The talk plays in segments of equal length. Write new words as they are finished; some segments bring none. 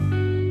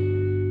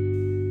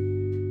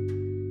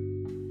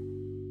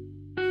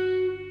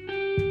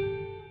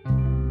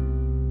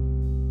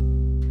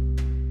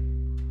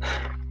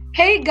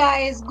Hey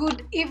guys,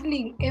 good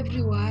evening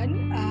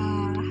everyone.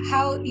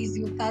 How is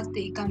your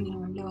Thursday coming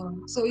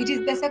along? So it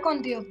is the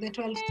second day of the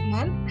 12th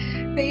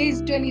month. The year is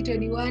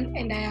 2021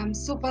 and I am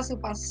super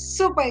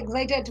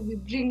excited to be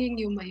bringing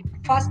you my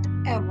first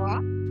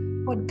ever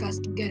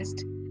podcast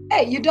guest.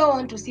 Hey, you don't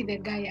want to see the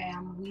guy I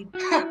am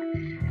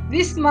with.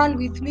 This man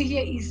with me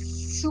here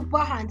is super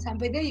handsome.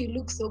 By the way, you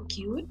look so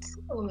cute.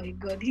 Oh my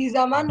god. He's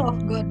a man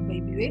of God, by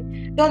the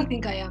way. Don't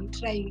think I am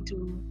trying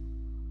to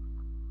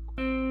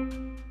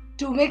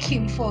make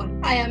him fall.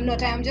 I am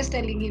not. I am just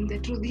telling him the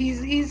truth.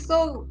 He's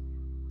so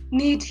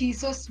neat, he's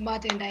so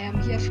smart, and I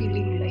am here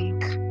feeling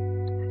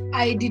like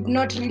I did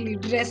not really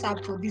dress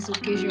up for this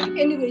occasion.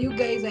 Anyway, you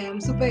guys, I am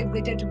super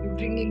excited to be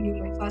bringing you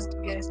my first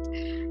guest.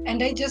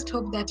 And I just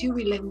hope that you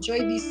will enjoy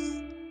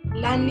this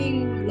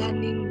learning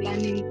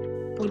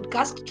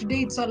podcast. Today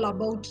it's all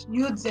about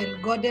youths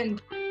and God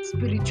and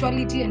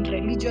spirituality and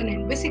religion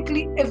and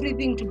basically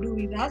everything to do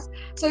with us.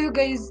 So you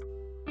guys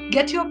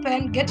get your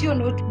pen, get your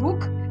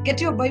notebook, get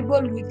your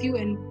Bible with you,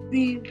 and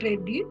be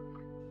ready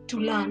to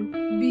learn.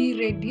 Be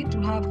ready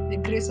to have the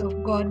grace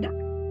of God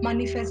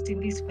manifest in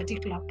this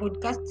particular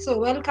podcast. So,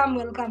 welcome.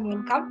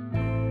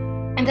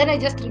 And then I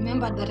just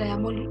remembered that I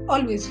am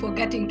always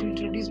forgetting to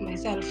introduce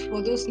myself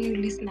for those new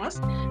listeners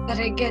that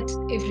I get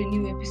every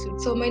new episode.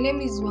 So, my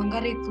name is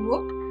Wangare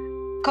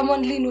Thuo,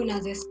 commonly known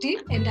as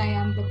ST, and I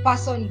am the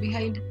person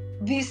behind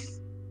this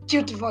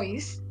cute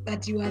voice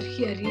that you are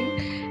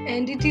hearing.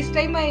 And it is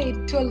time I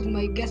told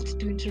my guest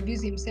to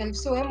introduce himself.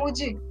 So, MOG,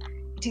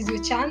 it is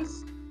your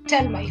chance.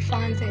 Tell my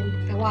fans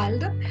and the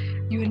world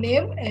your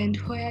name and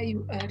where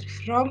you are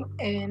from.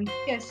 And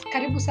yes,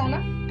 karibu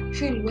sana.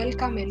 Feel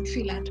welcome and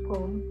feel at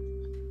home.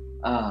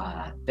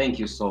 Thank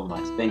you so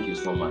much. Thank you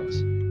so much.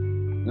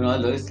 I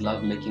always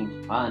love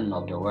making fun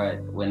of the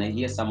word. When I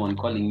hear someone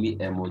calling me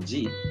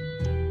emoji,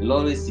 it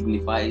always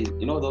signifies,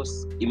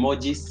 those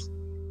emojis.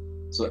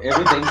 So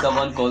every time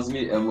someone calls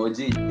me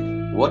emoji,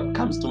 what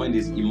comes to mind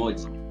is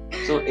emoji.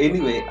 So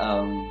anyway,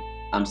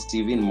 I'm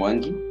Steven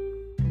Mwangi.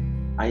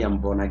 I am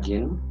born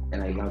again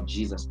and I love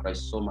Jesus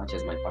Christ so much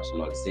as my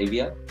personal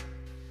savior.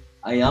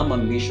 I am a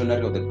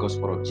missionary of the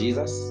gospel of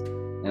Jesus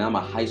and I'm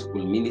a high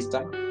school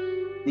minister.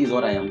 This is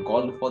what I am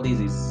called for. This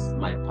is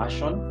my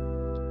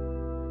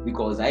passion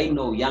because I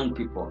know young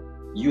people,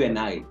 you and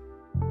I.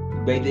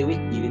 By the way,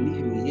 even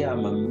if you hear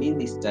I'm a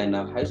minister and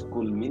a high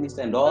school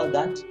minister and all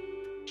that,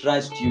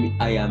 trust you,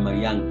 I am a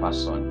young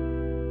person.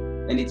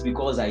 And it's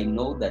because I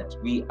know that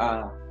we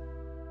are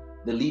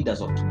the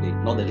leaders of today,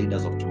 not the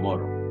leaders of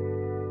tomorrow.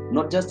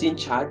 Not just in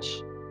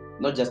church,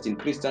 not just in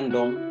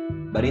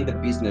Christendom, but in the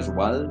business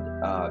world,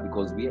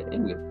 because we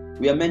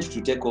are meant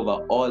to take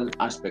over all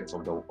aspects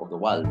of the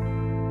world.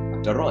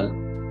 After all,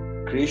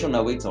 creation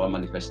awaits our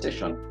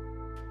manifestation.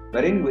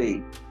 But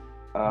anyway,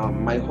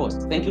 my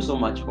host, thank you so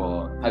much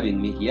for having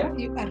me here.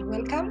 You are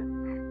welcome.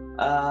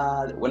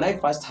 When I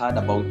first heard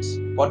about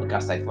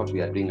podcast, I thought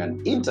we are doing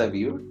an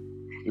interview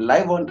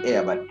live on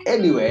air. But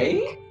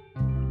anyway,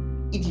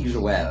 it is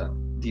well.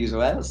 It is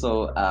well.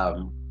 So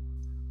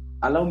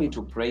allow me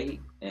to pray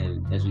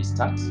and as we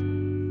start.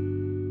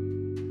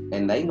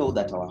 And I know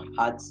that our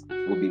hearts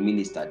will be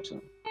ministered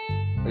to.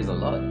 Praise the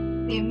Lord.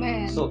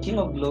 Amen. So, King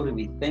of Glory,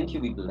 we thank you,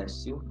 we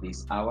bless you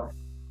this hour.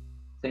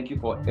 Thank you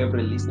for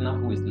every listener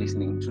who is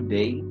listening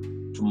today,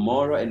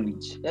 tomorrow, and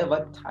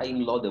whichever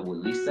time, Lord, they will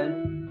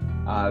listen,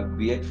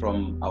 be it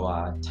from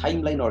our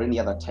timeline or any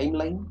other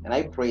timeline. And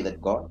I pray that,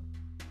 God,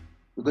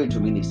 we're going to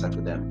minister to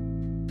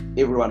them,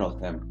 every one of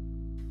them.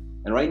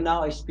 And right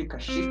now, I speak a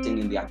shifting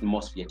in the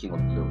atmosphere, King of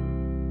Glory.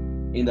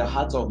 In the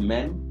hearts of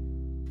men,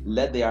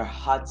 let their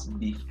hearts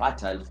be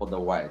fertile for the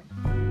word.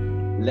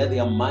 Let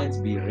their minds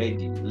be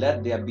ready.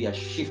 Let there be a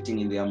shifting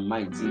in their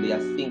minds, in their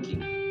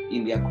thinking,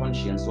 in their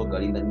conscience, oh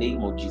God, in the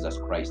name of Jesus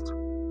Christ.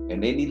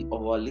 And any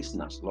of our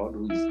listeners, Lord,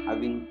 who is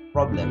having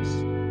problems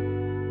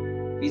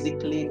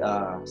physically,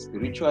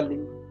 spiritually,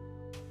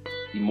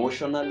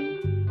 emotionally,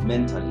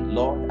 mentally,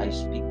 Lord, I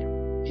speak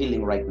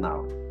healing right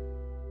now.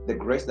 The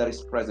grace that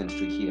is present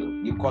to heal.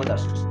 You called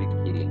us to speak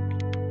healing.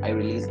 I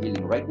release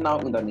healing right now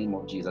in the name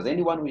of Jesus.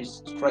 Anyone who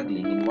is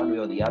struggling in one way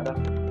or the other,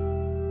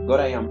 God,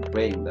 I am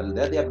praying that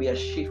let there be a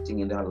shifting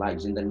in their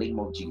lives in the name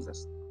of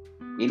Jesus.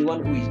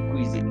 Anyone who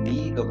is in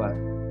need of a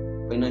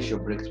financial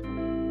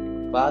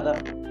breakthrough,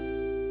 Father,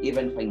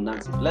 even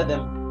finances, let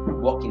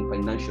them walk in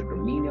financial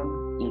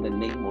dominion in the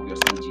name of your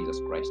Son,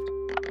 Jesus Christ.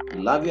 We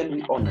love you and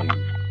we honor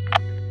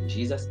you. In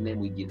Jesus' name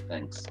we give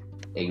thanks.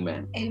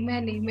 Amen.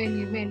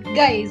 Amen.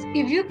 Guys,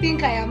 if you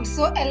think I am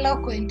so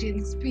eloquent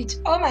in speech,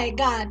 oh my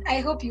God,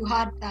 I hope you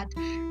heard that.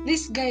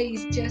 This guy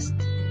is just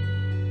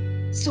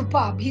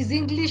superb. His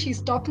English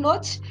is top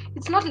notch.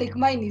 It's not like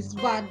mine is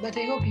bad, but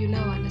I hope you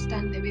now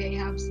understand the way I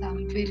have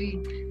some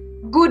very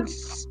good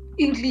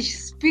English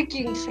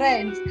speaking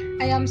friends.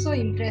 I am so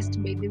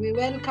impressed, by the way.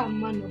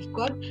 Welcome, man of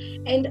God.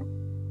 And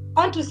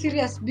on to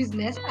serious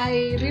business,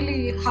 I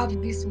really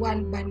have this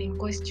one burning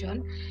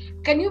question.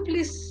 Can you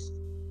please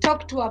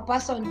talk to a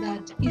person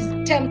that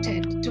is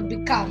tempted to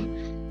become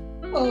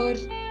or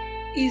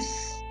is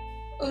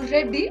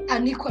already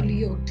unequally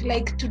yoked.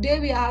 Like today,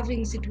 we are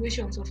having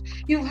situations of,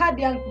 you've heard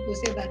young people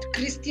say that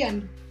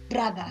Christian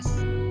brothers,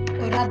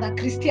 or rather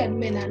Christian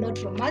men, are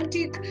not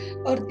romantic,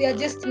 or they are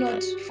just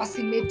not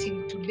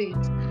fascinating to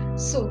date.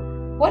 So,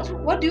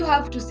 what do you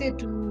have to say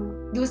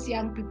to those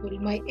young people,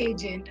 my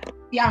age and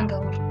younger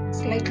or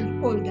slightly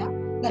older,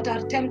 that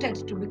are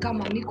tempted to become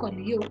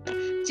unequally yoked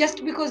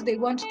just because they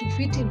want to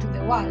fit into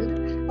the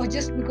world, or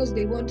just because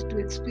they want to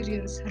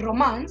experience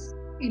romance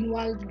in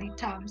worldly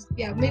terms?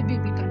 Yeah, maybe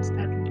we can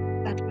start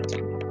with that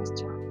particular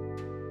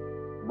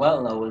question.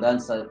 Well, I will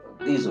answer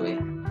this way.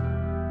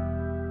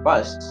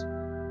 First,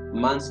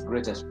 man's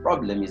greatest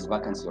problem is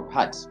vacancy of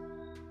heart.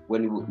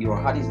 When your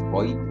heart is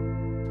void,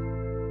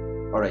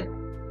 all right.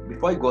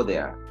 Before I go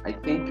there, I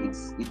think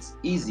it's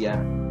easier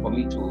for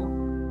me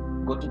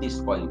to go to this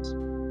point.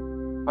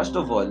 First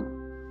of all,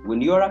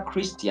 when you're a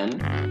Christian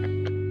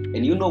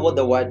and you know what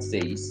the word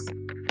says,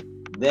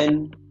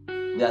 then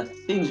there are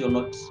things you're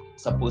not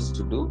supposed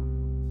to do,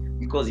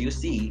 because you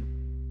see,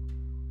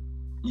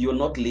 you're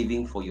not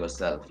living for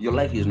yourself. Your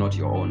life is not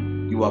your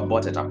own. You are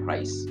bought at a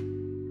price.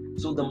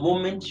 So the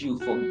moment you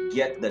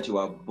forget that you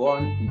were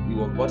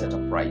bought at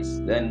a price,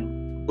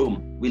 then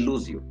boom, we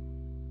lose you.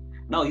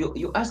 Now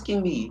you're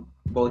asking me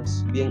about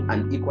being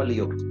unequally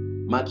yoked.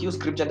 Mark, your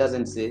scripture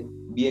doesn't say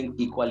being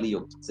equally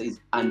yoked. It says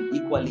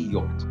unequally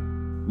yoked,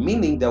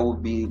 meaning there will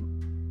be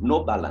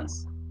no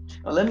balance.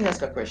 Now let me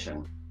ask a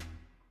question.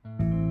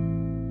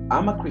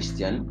 I'm a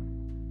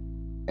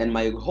Christian and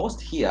my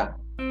host here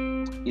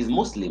is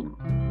Muslim,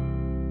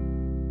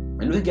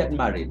 and we get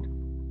married.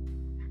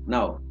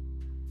 Now,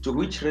 to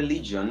which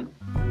religion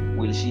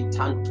will she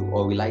turn to,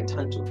 or will I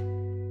turn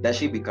to? Does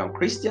she become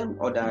Christian,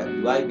 or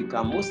do I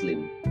become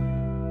Muslim?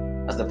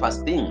 That's the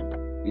first thing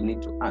you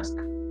need to ask.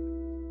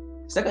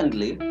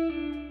 Secondly,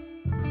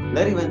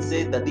 let even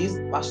say that this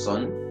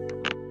person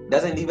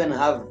doesn't even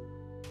have,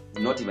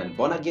 not even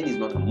born again, is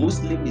not a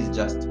Muslim, is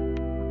just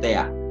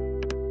there,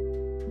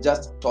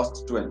 just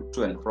tossed to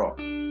and fro.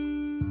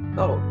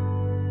 No,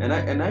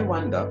 and I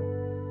wonder.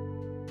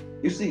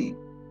 You see,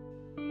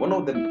 one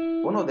of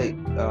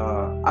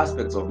the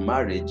aspects of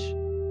marriage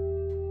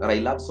that I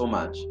love so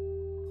much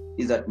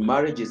is that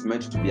marriage is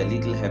meant to be a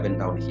little heaven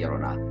down here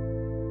on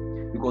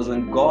earth. Because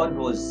when God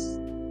was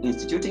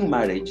instituting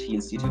marriage, He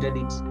instituted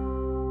it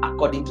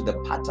according to the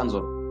patterns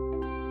of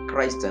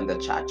Christ and the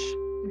church.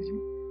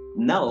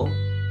 Mm-hmm. Now,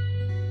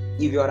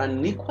 if you are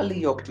unequally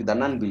yoked with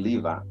an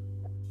unbeliever,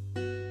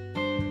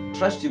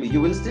 trust me,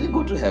 you will still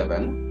go to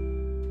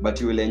heaven, but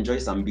you will enjoy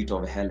some bit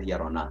of hell here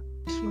on earth.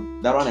 True.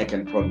 That one I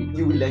can promise.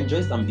 You will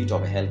enjoy some bit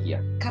of hell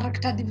here.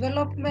 Character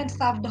development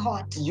served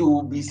hot. You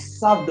will be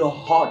served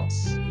hot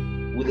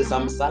with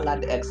some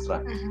salad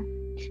extra.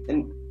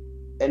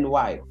 And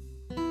why?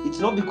 It's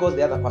not because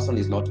the other person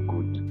is not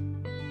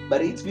good,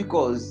 but it's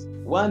because,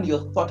 one,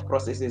 your thought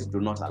processes do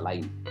not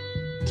align.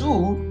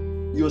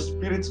 Two, your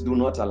spirits do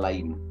not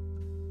align.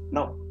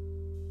 Now,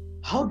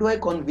 how do I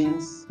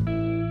convince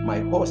my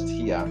host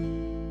here,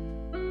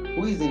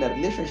 who is in a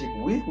relationship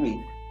with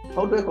me,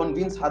 how do I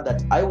convince her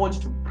that I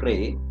want to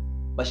pray,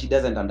 but she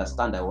doesn't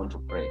understand I want to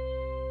pray?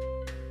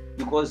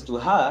 Because to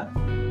her,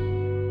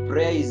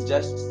 prayer is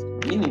just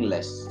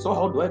meaningless. So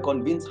how do I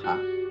convince her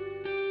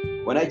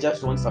when I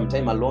just want some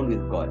time alone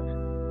with God?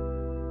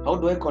 How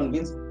do I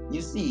convince?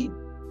 You see,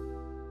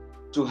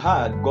 to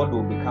her, God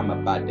will become a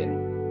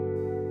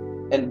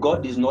burden. And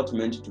God is not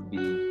meant to be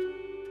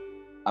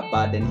a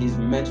burden. He's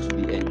meant to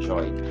be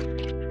enjoyed.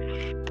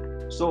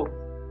 So,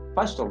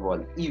 first of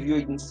all, if you're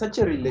in such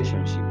a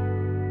relationship,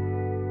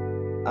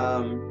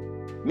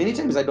 many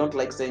times I don't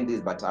like saying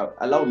this, but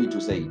allow me to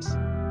say it.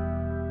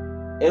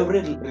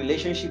 Every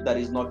relationship that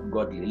is not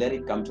godly, let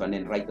it come to an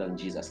end right now in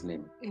Jesus'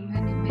 name.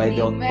 Amen. By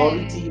the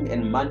authority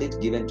and mandate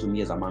given to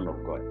me as a man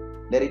of God,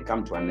 let it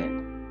come to an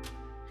end.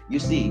 You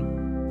see,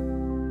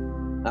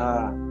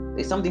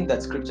 there's something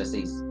that scripture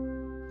says,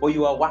 for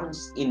you are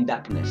once in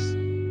darkness,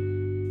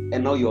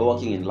 and now you are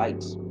walking in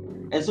light.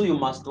 And so you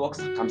must walk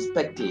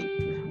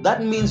circumspectly.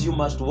 That means you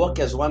must walk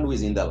as one who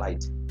is in the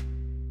light.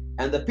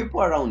 And the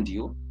people around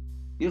you,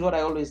 here's what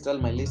I always tell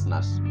my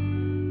listeners,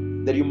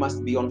 that you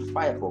must be on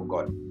fire for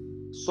God,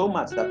 so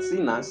much that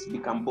sinners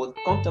become both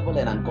comfortable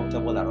and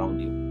uncomfortable around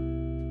you.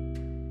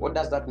 What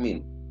does that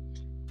mean?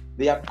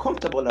 They are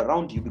comfortable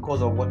around you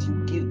because of what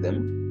you give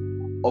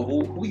them, of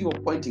who you are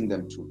pointing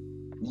them to.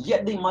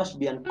 Yet they must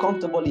be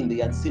uncomfortable in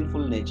their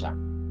sinful nature.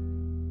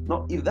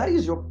 Now, if that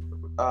is your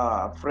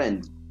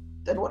friend,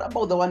 then what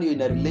about the one you're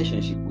in a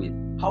relationship with?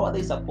 How are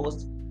they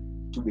supposed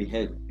to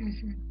behave?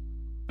 Mm-hmm.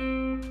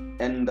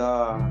 And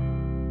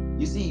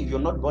you see, if you're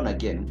not born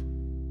again,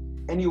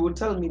 and you will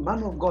tell me,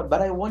 man of God,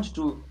 but I want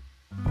to,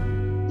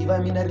 if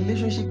I'm in a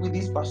relationship with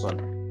this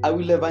person, I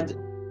will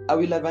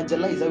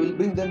evangelize, I will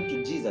bring them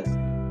to Jesus.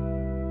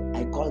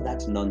 I call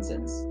that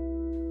nonsense.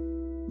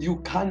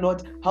 You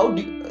cannot, how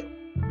do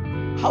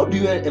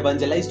you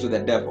evangelize to the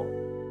devil?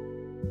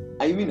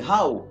 I mean,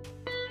 how?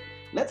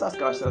 Let's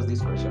ask ourselves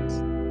these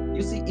questions.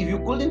 You see, if you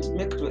couldn't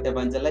make to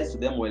evangelize to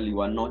them while you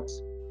are not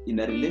in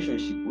a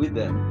relationship with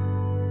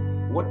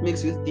them, what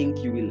makes you think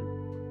you will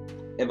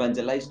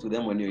evangelize to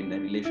them when you're in a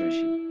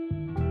relationship.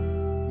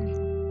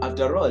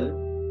 After all,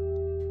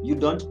 you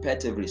don't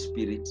pet every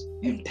spirit,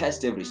 you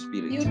test every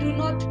spirit. You do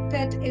not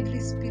pet every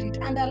spirit.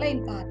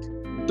 Underline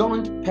that.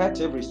 Don't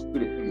pet every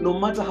spirit. No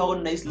matter how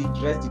nicely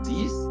dressed it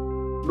is,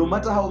 no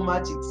matter how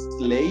much it's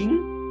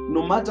slaying,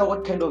 no matter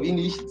what kind of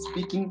English it's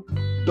speaking,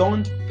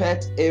 don't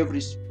pet every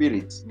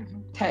spirit.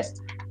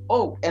 Test.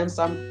 Oh, and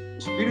some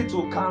spirits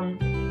will come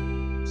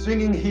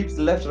swinging hips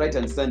left, right,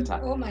 and center.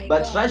 Oh my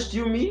But God. trust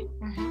you me,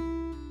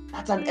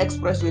 that's an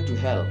expressway to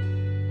hell.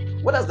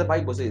 What does the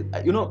Bible say?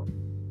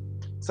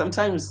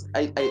 Sometimes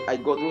I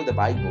go through the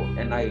Bible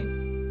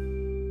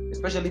and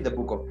especially the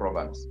book of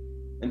Proverbs.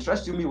 And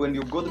trust you me, when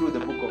you go through the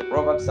book of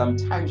Proverbs,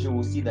 sometimes you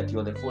will see that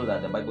you're the fool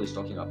that the Bible is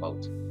talking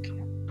about.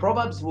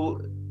 Proverbs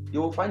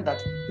you will find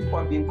that people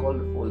are being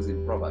called fools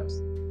in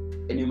Proverbs.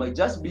 And you might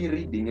just be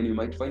reading and you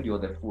might find you're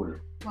the fool.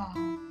 Wow.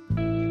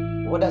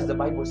 What does the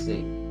Bible say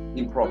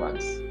in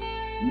Proverbs?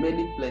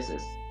 Many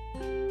places.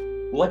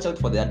 Watch out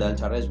for the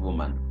adulterous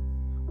woman.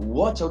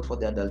 Watch out for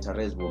the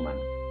adulterous woman.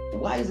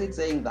 Why is it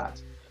saying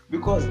that?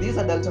 Because this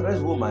adulterous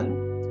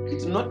woman,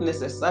 it's not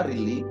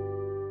necessarily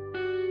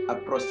a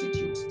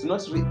prostitute. It's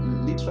not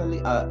literally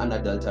an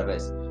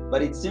adulteress,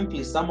 but it's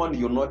simply someone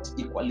you're not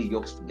equally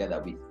yoked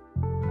together with.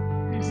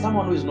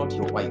 Someone who is not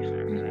your wife.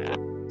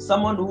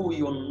 Someone who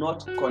you're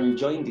not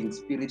conjoined in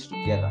spirit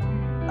together.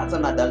 That's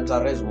an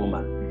adulterous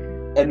woman.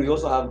 And we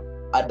also have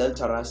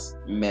adulterous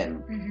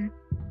men.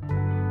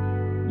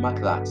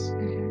 Mark that.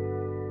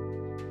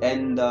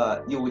 And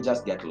you will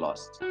just get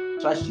lost.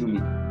 Trust you me.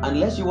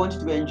 Unless you want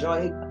to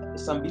enjoy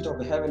some bit of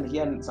heaven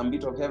here and some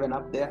bit of heaven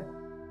up there.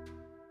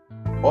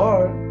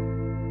 Or,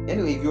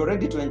 anyway, if you're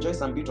ready to enjoy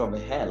some bit of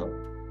hell,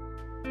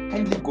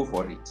 kindly go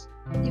for it.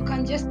 You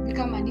can just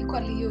become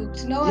unequally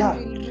yoked. No one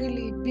will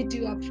really beat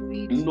you up for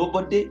it.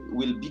 Nobody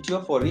will beat you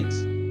up for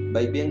it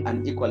by being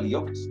unequally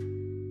yoked.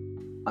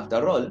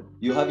 After all,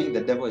 you're having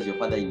the devil as your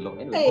father-in-law.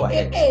 Anyway, go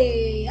ahead.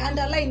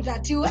 Underline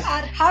that. You are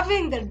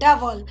having the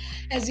devil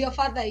as your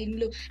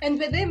father-in-law. And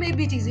by the way,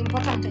 maybe it is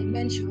important I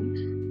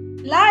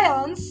mention,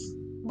 lions,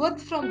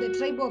 both from the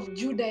tribe of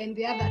Judah and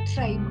the other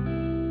tribe,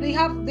 they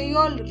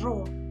all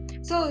roar.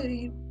 So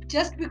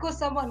just because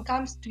someone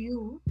comes to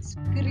you,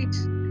 spirit,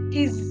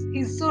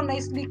 he's so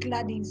nicely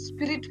clad, he's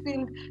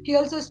spirit-filled, he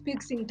also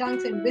speaks in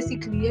tongues and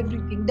basically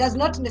everything, does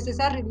not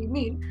necessarily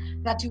mean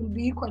that you'll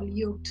be equally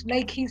yoked.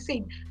 Like he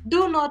said,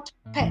 do not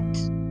pet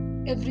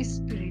every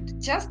spirit.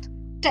 Just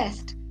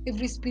test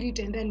every spirit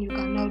and then you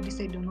can now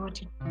decide on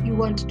what you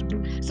want to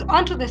do. So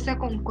on to the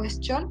second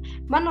question.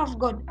 Man of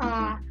God,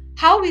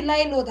 how will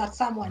I know that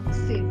someone is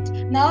saved?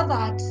 Now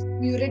that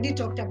we already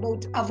talked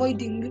about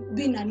avoiding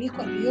being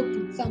unequally yoked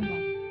with someone.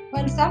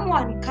 When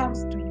someone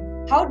comes to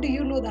you, how do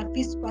you know that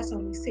this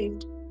person is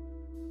saved?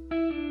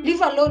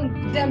 Leave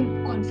alone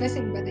them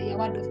confessing by the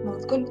word of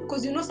mouth.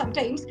 Because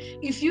sometimes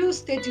if you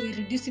state your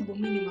irreducible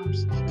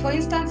minimums, for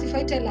instance, if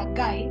I tell a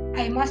guy,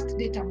 I must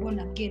date a born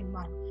again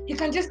man, he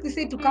can just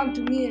decide to come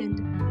to me and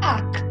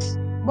act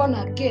born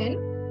again.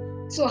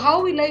 So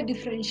how will I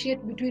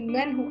differentiate between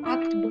men who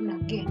act born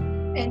again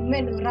and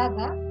men, or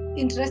rather,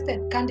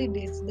 interested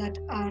candidates that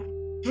are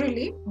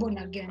really born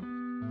again?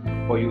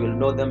 For you will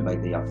know them by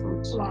their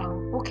fruits. Wow,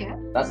 okay.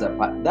 That's the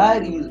part.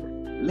 That is,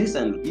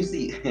 listen, you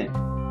see,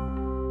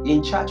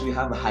 in church we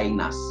have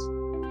highness.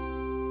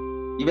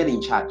 Even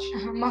in church.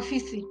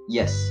 Mafisi.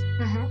 Yes.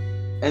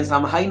 And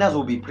some highness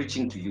will be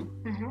preaching to you.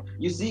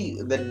 You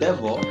see, the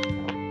devil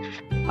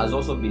has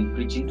also been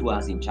preaching to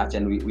us in church,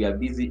 and we are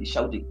busy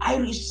shouting, I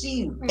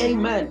receive,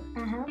 amen.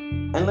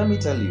 And let me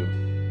tell you,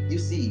 you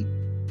see,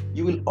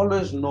 you will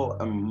always know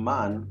a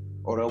man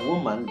or a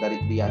woman that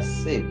they are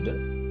saved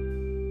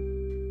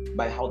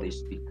by how they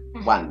speak.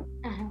 One,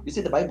 you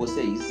see, the Bible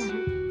says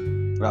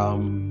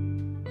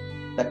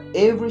that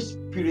every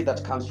spirit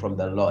that comes from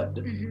the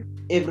Lord,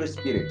 every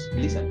spirit,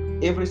 listen,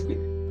 every spirit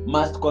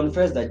must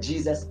confess that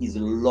Jesus is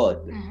Lord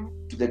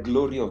to the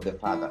glory of the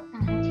Father.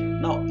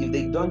 Now, if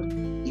they don't,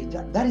 if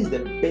that is the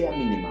bare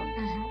minimum.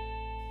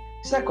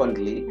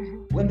 Secondly,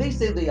 when they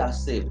say they are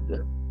saved,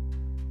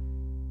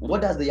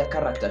 what does their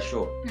character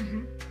show?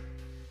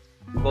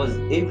 Because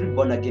every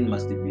born again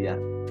must be a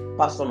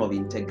person of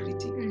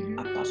integrity,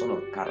 a person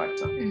of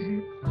character.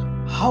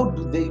 How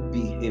do they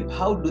behave?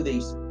 How do they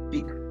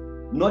speak?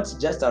 Not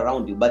just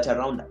around you, but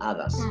around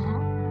others.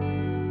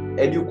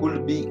 And you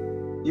could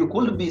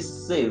be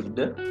saved,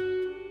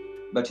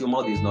 but your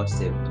mouth is not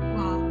saved.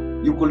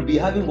 Wow. You could be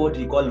having what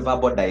we call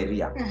verbal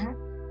diarrhea.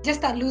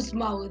 Just a loose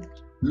mouth.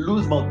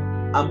 Loose mouth.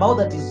 A mouth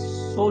that is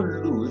so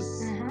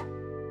loose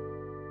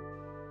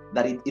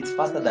that it's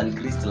faster than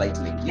greased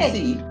lightning. You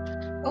see?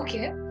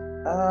 Okay.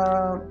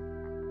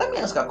 Let me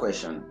ask a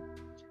question.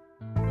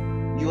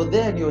 You're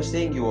there and you're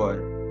saying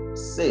you're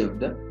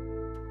saved,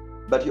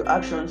 but your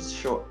actions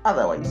show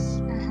otherwise.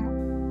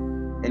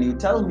 And you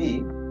tell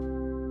me,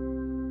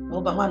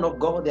 oh, but man of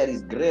God, there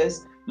is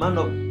grace.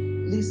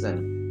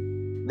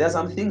 Listen, there are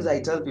some things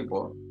I tell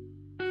people.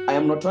 I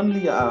am not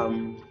only a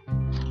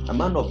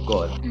man of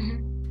God,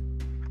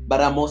 but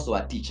I'm also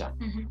a teacher.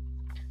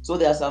 So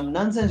there are some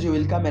nonsense you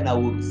will come and I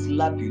will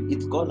slap you.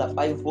 It's called a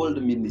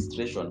fivefold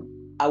ministration.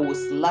 I will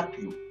slap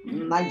you.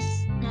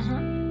 Nice.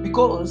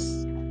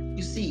 Because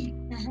you see,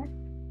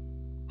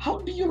 how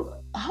do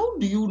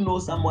you know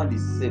someone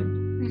is saved?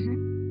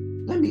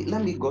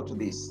 Let me go to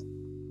this.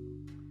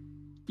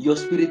 Your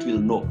spirit will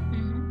know.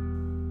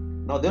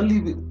 Now the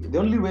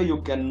only way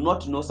you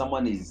cannot know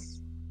someone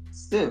is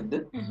saved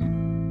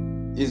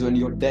is when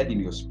you're dead in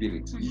your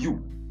spirit.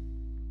 You.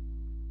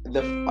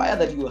 The fire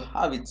that you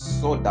have, it's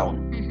so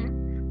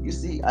down. You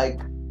see, I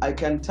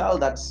can tell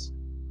that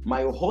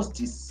my host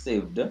is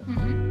saved,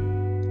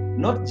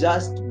 not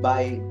just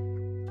by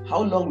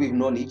how long we've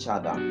known each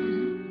other,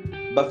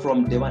 but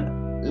from day one.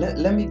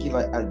 Let me give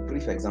a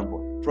brief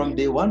example. From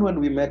day one when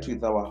we met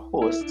with our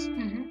host,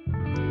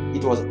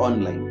 it was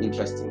online,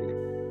 interestingly.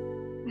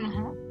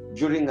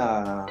 During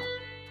a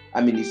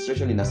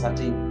administration in a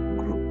certain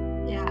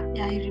group. Yeah,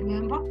 I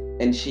remember.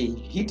 And she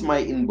hit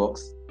my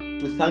inbox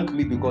to thank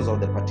me because of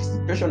the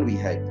participation we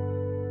had.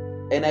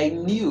 And I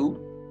knew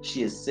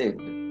she is saved.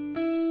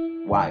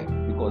 Why?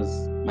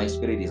 Because my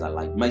spirit is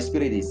alive. My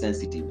spirit is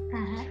sensitive.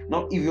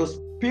 Now, if your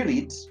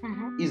spirit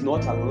is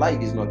not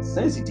alive, is not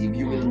sensitive,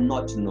 you will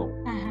not know.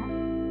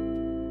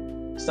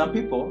 Some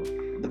people,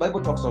 the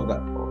Bible talks of a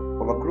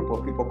group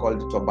of people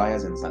called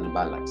Tobias and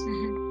Sanballat.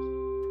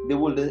 They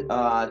will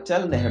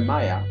tell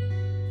Nehemiah,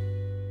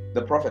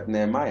 the prophet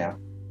Nehemiah,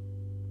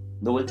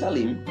 they will tell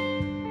him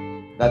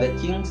that the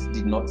kings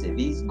did not say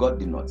this, God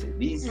did not say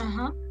this.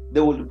 They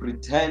will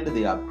pretend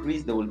they are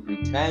priests, they will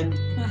pretend.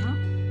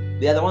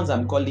 They are the ones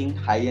I'm calling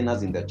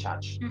hyenas in the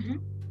church.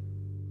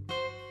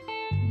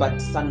 But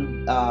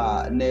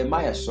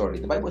Nehemiah,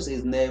 the Bible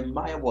says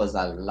Nehemiah was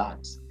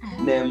alert.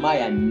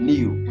 Nehemiah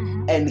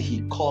knew, and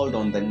he called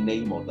on the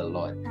name of the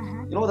Lord.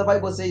 You know, the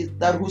Bible says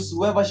that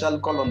whosoever shall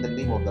call on the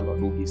name of the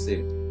Lord will be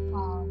saved.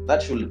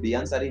 That should be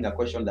answering a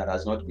question that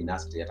has not been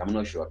asked yet. I'm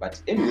not sure.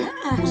 But anyway,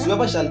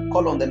 whosoever shall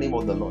call on the name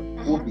of the Lord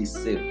will be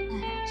saved.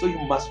 So you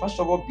must first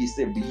of all be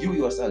saved. You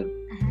yourself.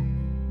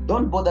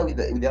 Don't bother with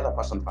the other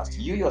person first.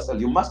 You yourself,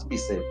 you must be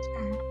saved.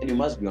 And you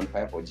must be on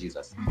fire for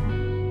Jesus.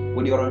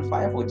 When you're on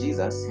fire for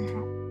Jesus,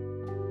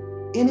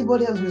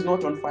 anybody else who is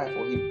not on fire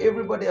for him,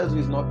 everybody else who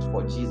is not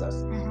for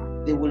Jesus,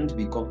 they won't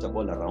be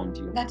comfortable around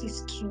you. That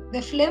is true.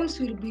 The flames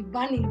will be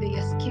burning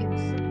their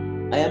skins.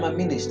 I am a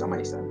minister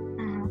myself.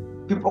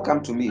 People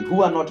come to me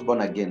who are not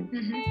born again,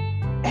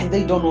 and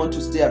they don't want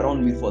to stay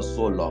around me for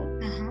so long.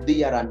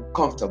 They are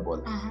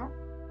uncomfortable,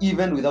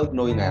 even without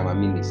knowing I am a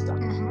minister.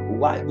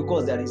 Why?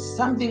 Because there is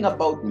something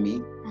about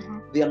me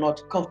they are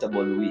not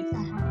comfortable with.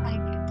 I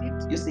get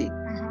it. You see,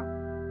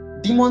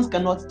 demons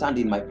cannot stand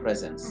in my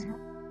presence.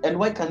 And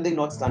why can they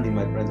not stand in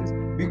my presence?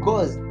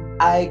 Because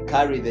I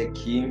carry the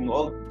King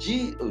of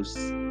Jews.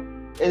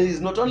 And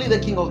he's not only the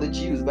King of the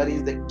Jews, but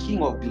he's the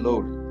King of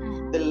glory,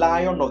 the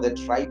Lion of the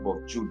tribe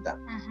of Judah,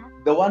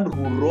 the one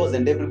who rose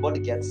and everybody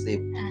gets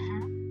saved.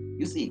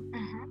 You see,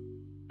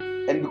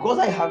 and because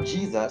I have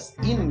Jesus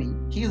in me,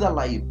 he's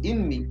alive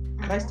in me,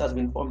 Christ has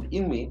been formed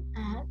in me,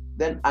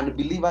 then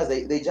unbelievers,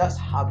 they just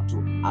have to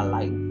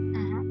align.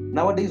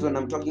 Nowadays, when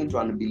I'm talking to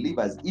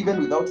unbelievers, even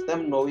without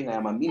them knowing I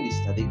am a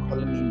minister, they call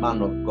me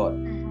man of God.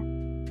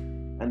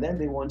 And then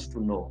they want to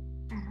know,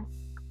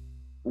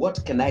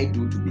 what can I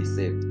do to be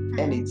saved?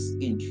 And it's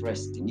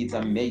interesting. It's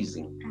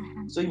amazing.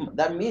 So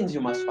that means you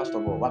must first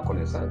of all work on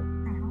yourself.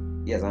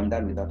 Yes, I'm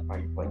done with that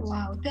 5 points.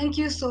 Wow, thank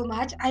you so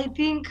much. I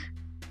think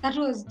that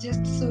was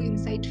just so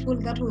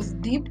insightful. That was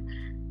deep.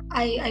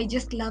 I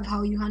just love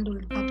how you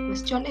handled that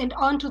question. And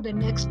on to the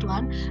next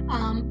one.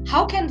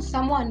 How can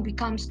someone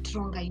become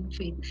stronger in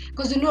faith?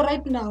 Because you know,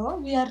 right now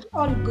we are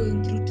all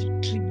going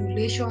through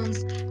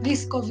tribulations,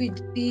 this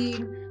COVID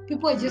thing.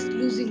 People are just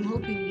losing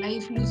hope in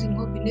life, losing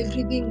hope in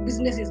everything.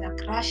 Businesses are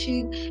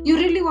crashing. You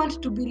really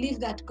want to believe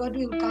that God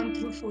will come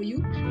through for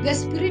you. The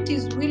spirit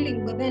is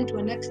willing, but then to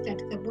an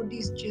extent, the body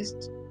is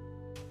just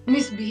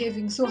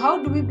misbehaving. So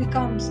how do we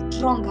become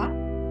stronger?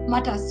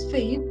 Matters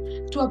faith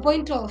to a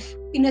point of,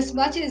 in as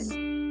much as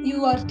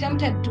you are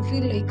tempted to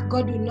feel like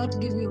God will not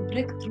give you a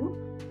breakthrough,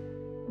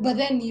 but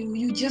then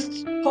you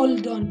just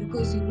hold on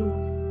because you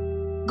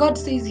know God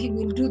says he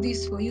will do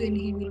this for you and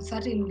he will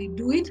certainly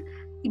do it.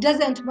 It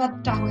doesn't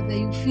matter whether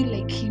you feel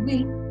like he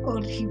will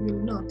or he will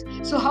not.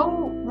 So how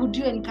would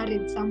you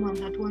encourage someone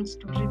that wants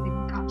to really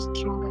become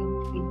stronger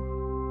in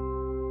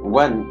faith?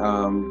 One,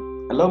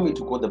 allow me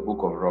to quote the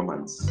book of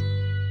Romans.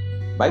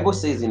 Bible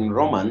says in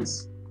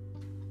Romans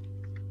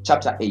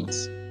chapter 8.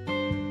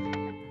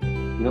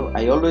 You know,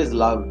 I always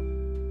love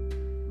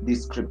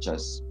these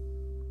scriptures.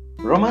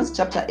 Romans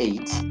chapter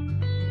 8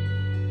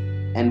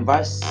 and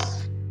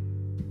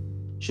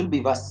should be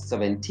verse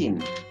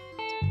 17.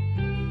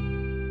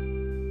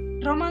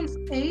 Romans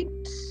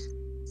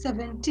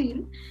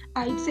 8:17,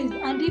 it says,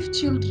 and if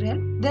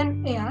children,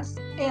 then heirs,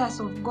 heirs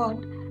of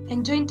God,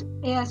 and joint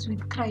heirs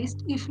with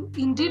Christ, if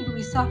indeed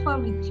we suffer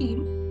with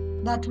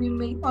him, that we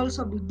may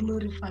also be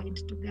glorified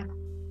together.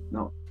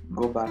 Now,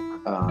 go back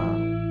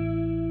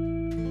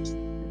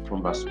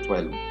from verse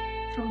 12.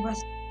 From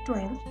verse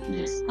 12.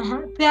 Yes.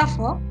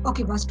 Therefore,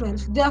 okay, verse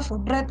 12. Therefore,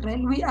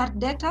 brethren, we are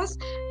debtors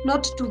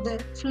not to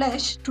the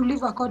flesh to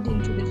live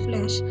according to the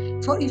flesh.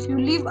 For if you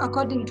live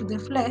according to the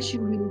flesh,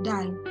 you will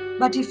die.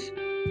 But if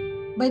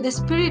by the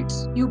Spirit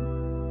you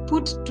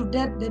put to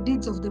death the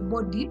deeds of the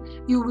body,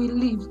 you will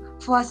live.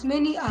 For as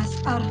many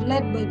as are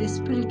led by the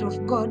Spirit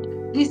of God,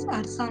 these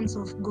are sons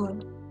of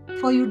God.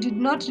 For you did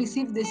not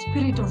receive the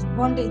spirit of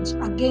bondage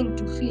again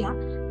to fear,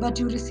 but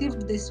you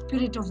received the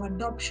spirit of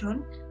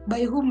adoption,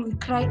 by whom we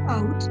cry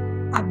out,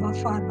 Abba,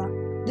 Father.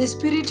 The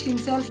Spirit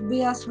himself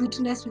bears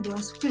witness with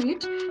our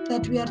spirit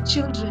that we are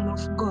children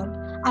of God.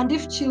 And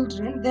if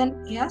children,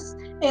 then heirs,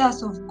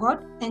 heirs of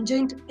God, and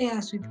joint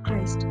heirs with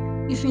Christ.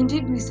 If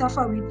indeed we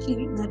suffer with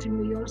him, that we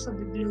may also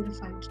be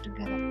glorified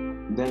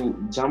together.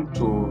 Then jump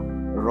to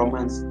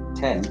Romans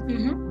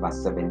 10,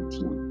 verse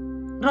 17.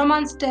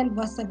 Romans 10,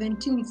 verse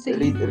 17 says...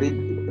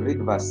 Read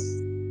verse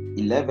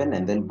 11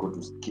 and then go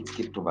to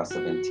skip to verse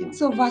 17.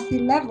 So verse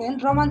 11,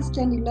 Romans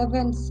 10,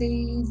 11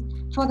 says,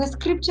 for the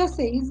scripture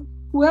says,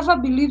 whoever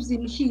believes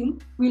in him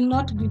will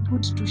not be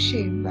put to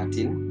shame.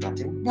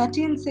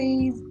 13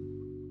 says,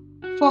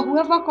 for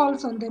whoever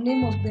calls on the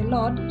name of the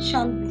Lord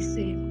shall be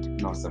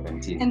saved. Now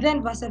 17. And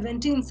then verse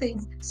 17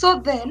 says, so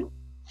then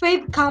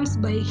faith comes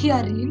by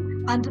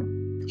hearing,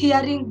 and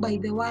hearing by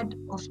the word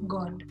of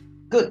God.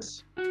 Good.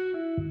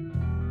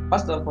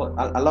 First of all,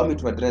 allow me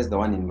to address the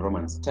one in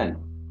Romans 10.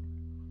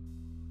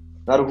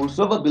 That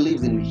whosoever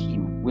believes in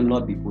him will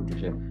not be put to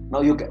shame.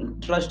 Now you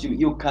can trust me,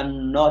 you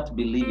cannot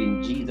believe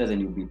in Jesus and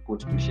you'll be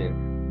put to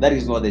shame. That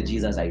is not the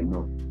Jesus I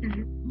know.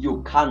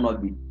 You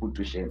cannot be put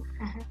to shame.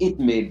 It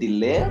may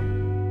delay,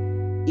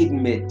 it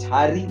may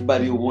tarry,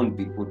 but you won't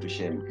be put to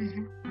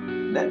shame.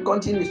 Then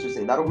continues to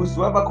say that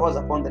whosoever calls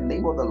upon the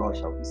name of the Lord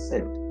shall be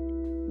saved.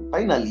 And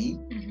finally,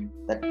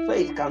 that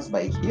faith comes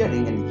by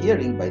hearing, and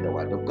hearing by the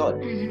word of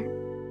God.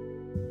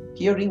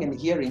 Hearing and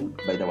hearing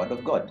by the word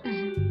of God.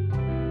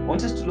 I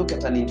want us to look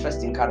at an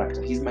interesting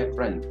character. He's my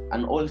friend,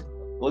 an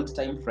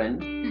old-time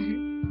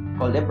friend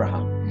called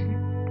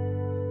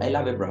Abraham. I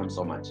love Abraham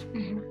so much.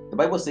 The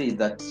Bible says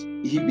that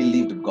he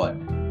believed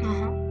God,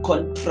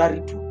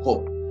 contrary to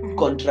hope,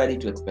 contrary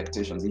to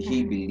expectations.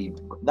 He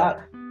believed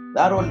God.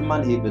 That old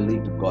man, he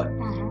believed God,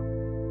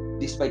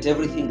 despite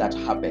everything that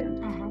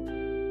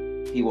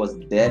happened. He was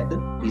dead.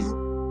 He's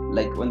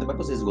like when the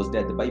Bible says he was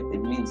dead,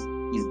 it means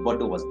his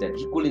body was dead.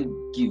 He couldn't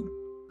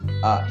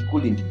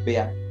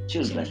bear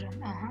children.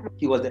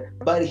 He was there,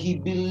 but he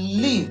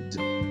believed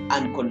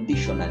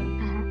unconditionally.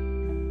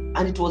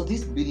 And it was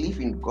this belief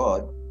in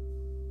God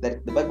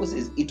that the Bible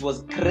says it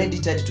was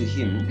credited to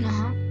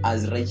him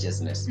as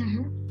righteousness.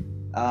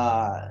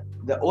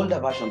 The older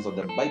versions of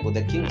the Bible,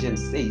 the King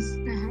James says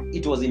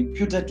it was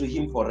imputed to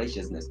him for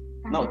righteousness.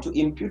 Now, to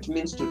impute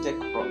means to take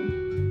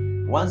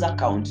from one's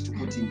account to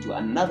put into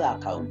another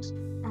account.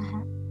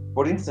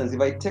 For instance, if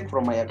I take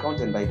from my account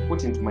and I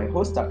put into my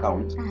host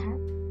account,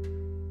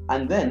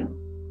 and then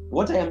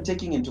what I am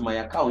taking into my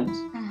account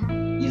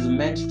is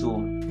meant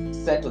to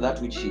settle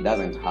that which she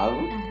doesn't have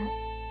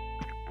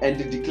and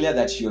to declare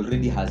that she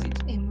already has it.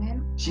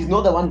 Amen. She's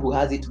not the one who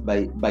has it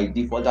by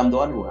default. I'm the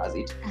one who has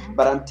it.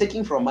 But I'm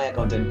taking from my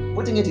account and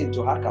putting it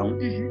into her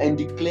account and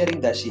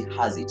declaring that she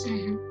has it.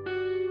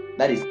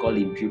 That is called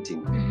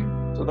imputing.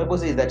 So the Bible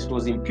says that it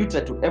was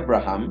imputed to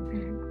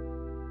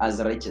Abraham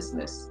as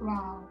righteousness.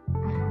 Wow.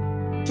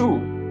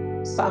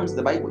 2, Psalms,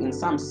 the Bible in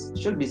Psalms,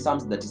 should be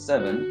Psalms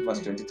 37,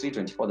 verse 23,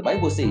 24. The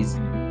Bible says,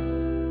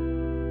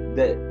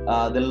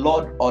 the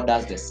Lord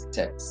orders the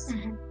steps.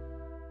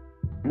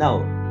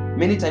 Now,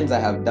 many times I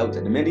have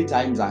doubted. Many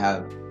times I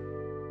have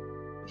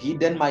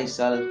hidden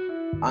myself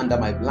under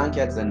my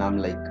blankets and I'm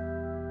like,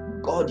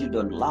 God, you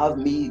don't love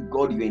me.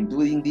 God, you ain't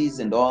doing this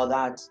and all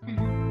that.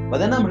 But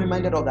then I'm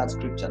reminded of that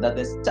scripture that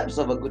the steps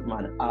of a good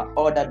man are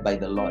ordered by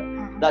the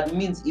Lord. That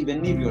means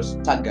even if you're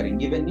staggering,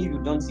 even if you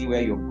don't see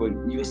where you're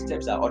going, your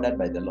steps are ordered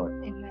by the Lord.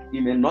 Amen.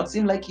 It may not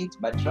seem like it,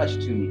 but trust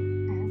me,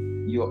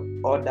 you're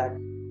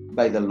ordered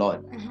by the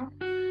Lord.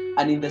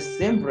 And in the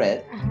same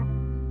breath,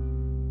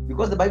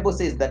 because the Bible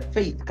says that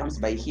faith comes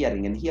by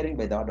hearing and hearing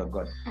by the word of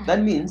God.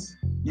 That means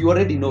you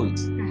already know it.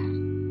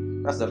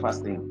 That's the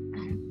first thing.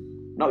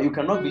 Now, you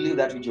cannot believe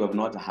that which you have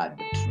not heard.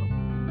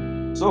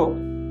 So,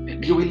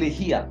 you will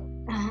hear.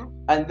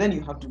 And then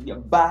you have to hear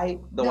by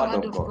the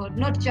word of God.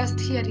 Not just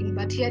hearing,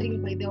 but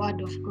hearing by the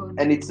word of God.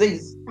 And it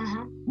says,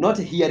 not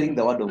hearing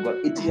the word of God.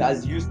 It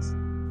has used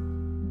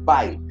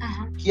by.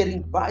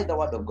 Hearing by the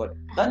word of God.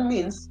 That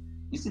means,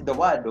 you see, the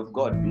word of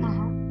God,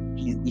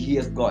 he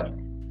is God.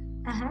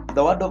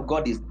 The word of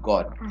God is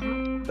God.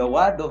 The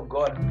word of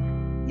God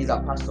is a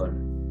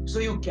person. So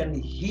you can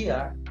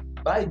hear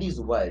by this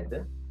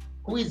word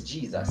who is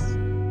Jesus.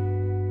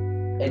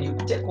 And you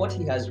take what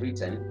he has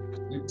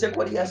written, you take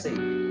what he has said.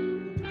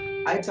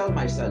 I tell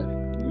myself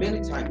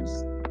many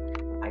times,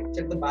 I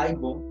take the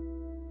Bible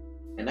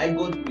and I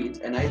go through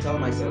it and I tell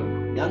myself,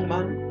 young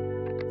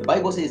man, the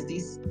Bible says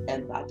this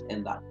and that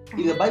and that.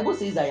 If the Bible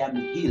says I am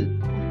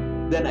healed,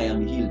 then I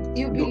am healed.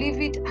 You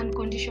believe it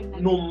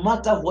unconditionally. No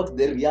matter what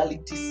the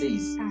reality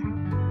says.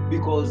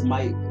 Because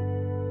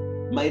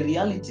My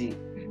reality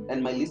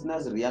and my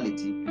listeners'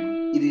 reality,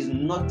 it is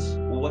not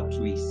what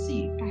we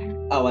see.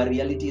 Our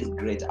reality is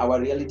great. Our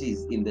reality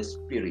is in the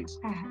spirit.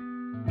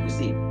 You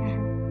see,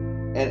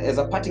 and as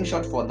a parting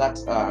shot for that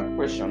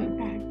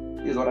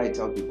question, is what I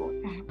tell people,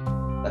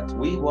 that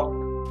we walk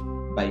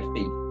by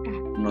faith,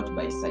 not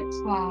by sight.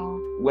 Wow.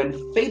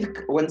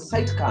 When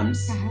sight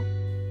comes,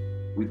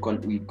 we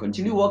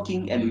continue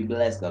walking and we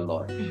bless the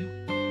Lord,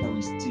 but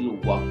we still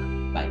walk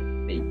by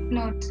faith,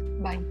 Not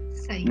by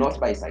sight. not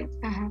by sight,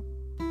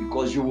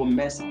 because you will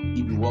mess up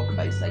if you walk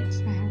by sight.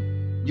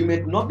 You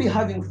may not be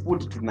having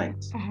food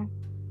tonight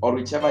or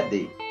whichever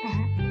day.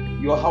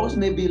 Your house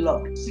may be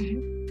locked,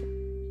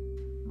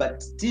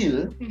 but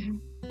still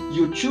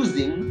you're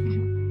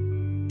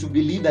choosing to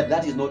believe that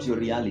that is not your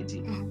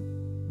reality.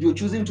 You're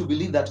choosing to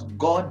believe that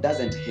God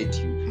doesn't hate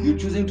you. You're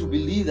choosing to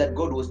believe that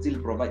God will still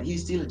provide.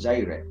 He's still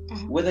Jireh,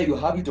 whether you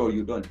have it or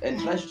you don't.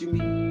 And trust me,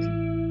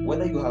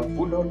 whether you have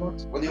food or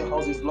not, whether your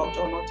house is locked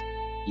or not,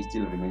 He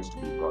still remains to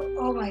be God.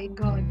 Oh my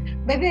God.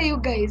 By the way, you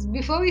guys,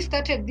 before we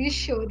started this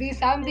show, there's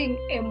something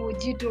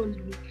Emoji told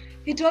me.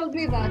 He told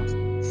me that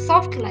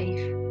soft life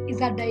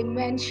is a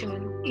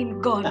dimension in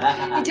God.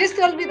 He just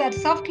told me that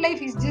soft life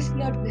is just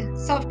not the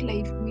soft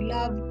life we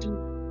love to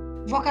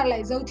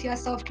vocalize out here.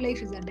 Soft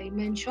life is a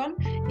dimension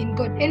in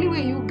God.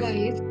 Anyway, you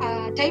guys,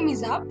 time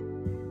is up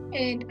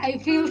and I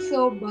feel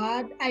so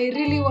bad. I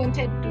really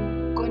wanted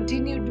to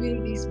continue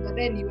doing this, but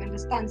then you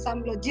understand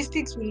some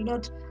logistics will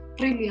not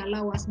really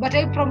allow us. But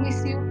I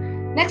promise you,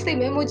 next time,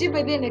 Emoji,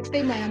 by the next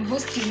time I am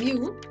hosting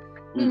you,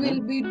 we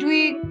will be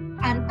doing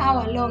an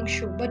hour-long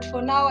show. But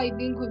for now, I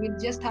think we will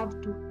just have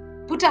to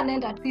put an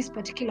end at this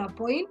particular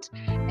point.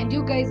 And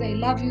you guys, I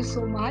love you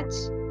so much.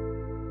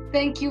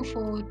 Thank you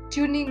for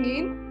tuning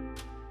in.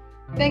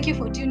 Thank you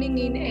for tuning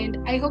in, and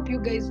I hope you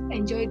guys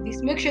enjoyed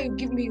this. Make sure you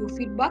give me your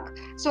feedback.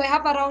 So I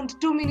have around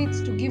 2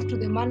 minutes to give to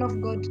the man of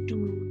God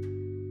to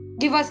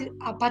give us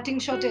a parting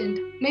shot and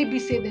maybe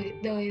say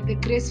the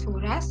grace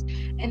for us.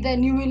 And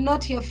then you will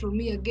not hear from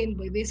me again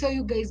by this. So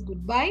you guys,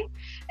 goodbye.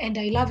 And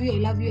I love you, I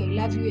love you, I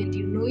love you, and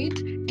you know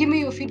it. Give me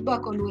your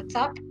feedback on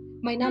WhatsApp.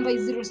 My number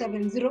is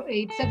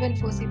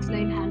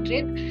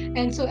 0708746900.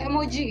 And so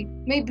Emoji,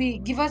 maybe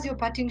give us your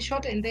parting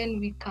shot and then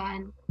we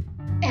can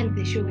end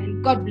the show.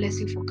 And God bless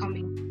you for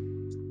coming.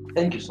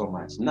 Thank you so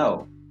much.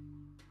 Now,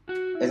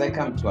 as I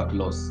come to a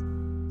close,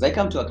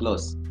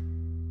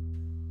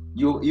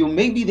 you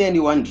may be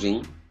then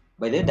wondering,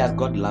 but then does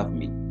God love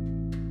me?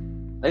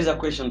 That is a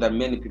question that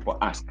many people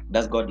ask.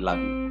 Does God love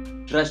me?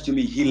 Trust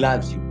me, He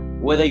loves you,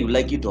 whether you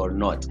like it or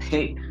not.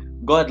 Hey,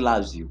 God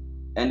loves you,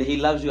 and He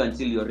loves you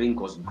until your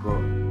wrinkles grow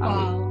away.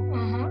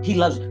 Wow.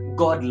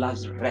 God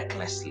loves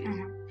recklessly.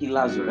 He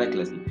loves you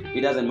recklessly.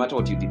 It doesn't matter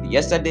what you did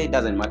yesterday. It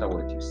doesn't matter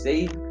what you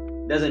say.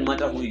 It doesn't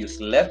matter who you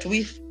slept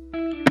with.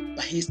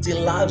 But He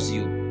still loves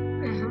you.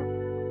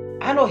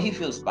 I know He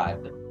feels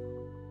bad.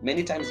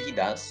 Many times He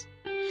does.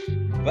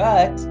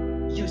 But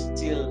you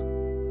still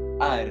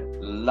are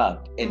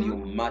loved and you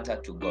matter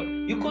to God.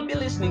 You could be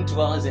listening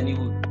to us and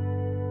you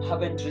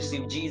haven't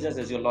received Jesus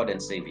as your Lord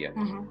and Savior.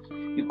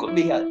 You could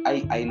be here.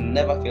 I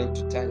never fail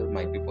to tell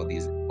my people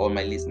this or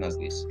my listeners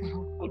this.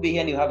 You could be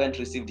here and you haven't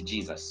received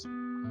Jesus.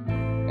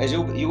 As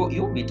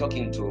you'll be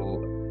talking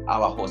to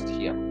our host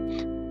here.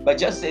 But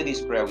just say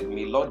this prayer with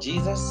me. Lord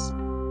Jesus,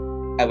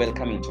 I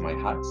welcome into my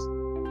heart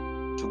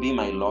to be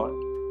my Lord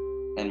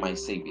and my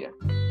Savior.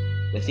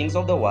 The things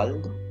of the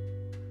world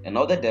and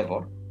of the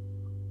devil,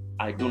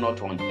 I do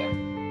not want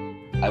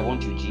them. I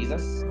want you,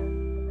 Jesus.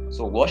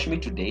 So wash me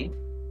today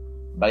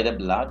by the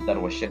blood that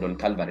was shed on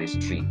Calvary's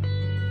tree.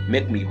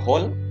 Make me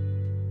whole,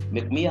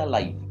 make me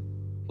alive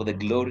for the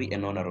glory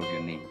and honor of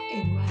your name.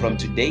 Amen. From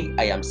today,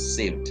 I am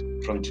saved.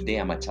 From today,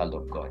 I'm a child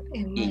of God.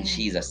 Amen. In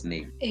Jesus'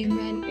 name.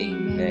 Amen.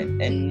 Amen.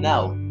 And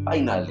now,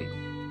 finally,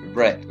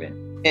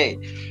 brethren. Hey,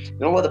 you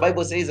know what the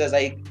Bible says?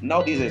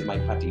 Now this is my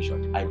parting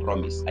shot. I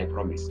promise.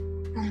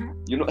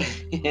 You know,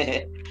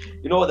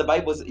 you know what the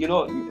Bible says? You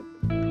know,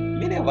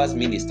 many of us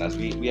ministers,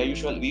 we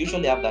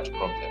usually have that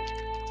problem.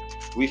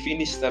 We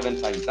finish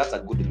 7 times. That's a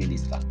good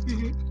minister.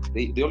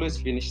 They always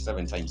finish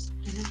 7 times.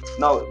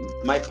 Now,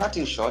 my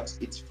parting shot,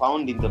 it's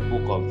found in the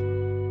book of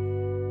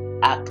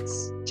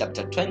Acts,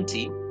 chapter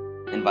 20,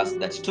 and verse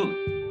 32.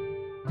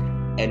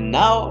 And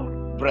now,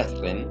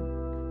 brethren,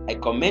 I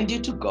commend you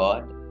to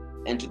God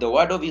and to the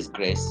word of His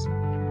grace,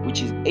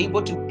 which is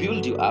able to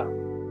build you up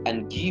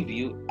and give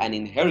you an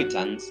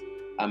inheritance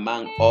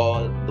among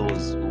all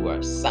those who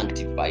are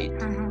sanctified.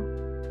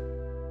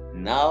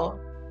 Now,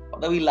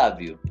 Father, we love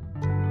you,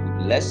 we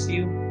bless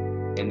you,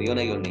 and we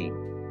honor your name.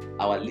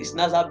 Our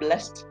listeners are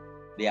blessed,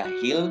 they are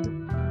healed,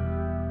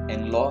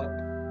 and Lord,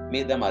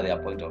 meet them at their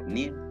point of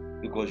need,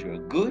 because you are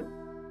good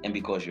and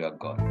because you are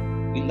God.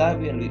 We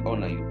love you and we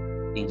honor you.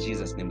 In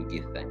Jesus' name we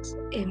give thanks.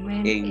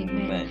 Amen.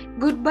 Amen.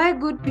 Goodbye,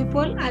 good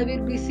people. I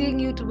will be seeing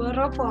you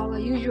tomorrow for our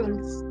usual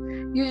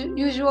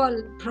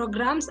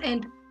programs,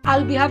 and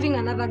I'll be having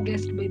another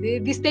guest by the way.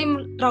 This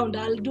time round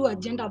I'll do a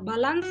gender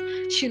balance.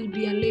 She'll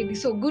be a lady.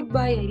 So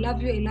goodbye. I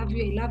love you,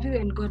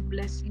 and God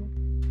bless you.